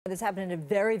This happened at a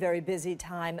very, very busy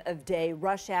time of day,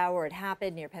 rush hour. It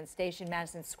happened near Penn Station,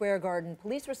 Madison Square Garden.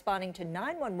 Police responding to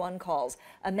 911 calls.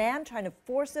 A man trying to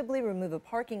forcibly remove a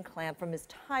parking clamp from his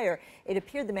tire. It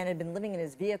appeared the man had been living in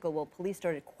his vehicle while police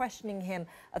started questioning him.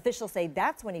 Officials say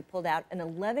that's when he pulled out an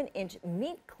 11-inch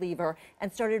meat cleaver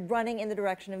and started running in the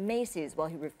direction of Macy's. While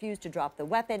he refused to drop the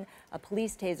weapon, a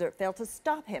police taser failed to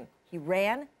stop him. He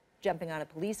ran, jumping on a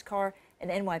police car. An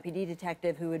NYPD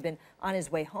detective who had been on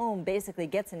his way home basically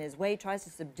gets in his way, tries to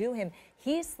subdue him.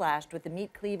 He slashed with the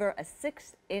meat cleaver a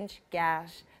 6-inch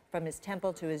gash from his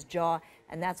temple to his jaw,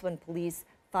 and that's when police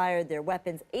fired their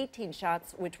weapons. 18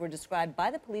 shots, which were described by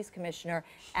the police commissioner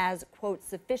as, quote,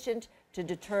 sufficient to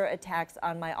deter attacks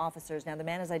on my officers. Now, the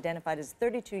man is identified as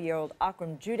 32-year-old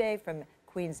Akram Jude from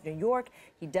Queens, New York.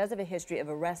 He does have a history of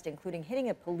arrest, including hitting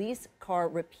a police car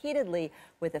repeatedly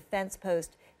with a fence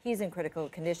post. He's in critical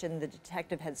condition. The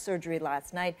detective had surgery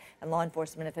last night, and law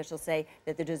enforcement officials say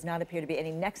that there does not appear to be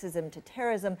any nexus to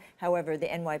terrorism. However, the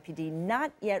NYPD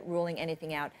not yet ruling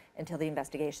anything out until the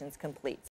investigation is complete.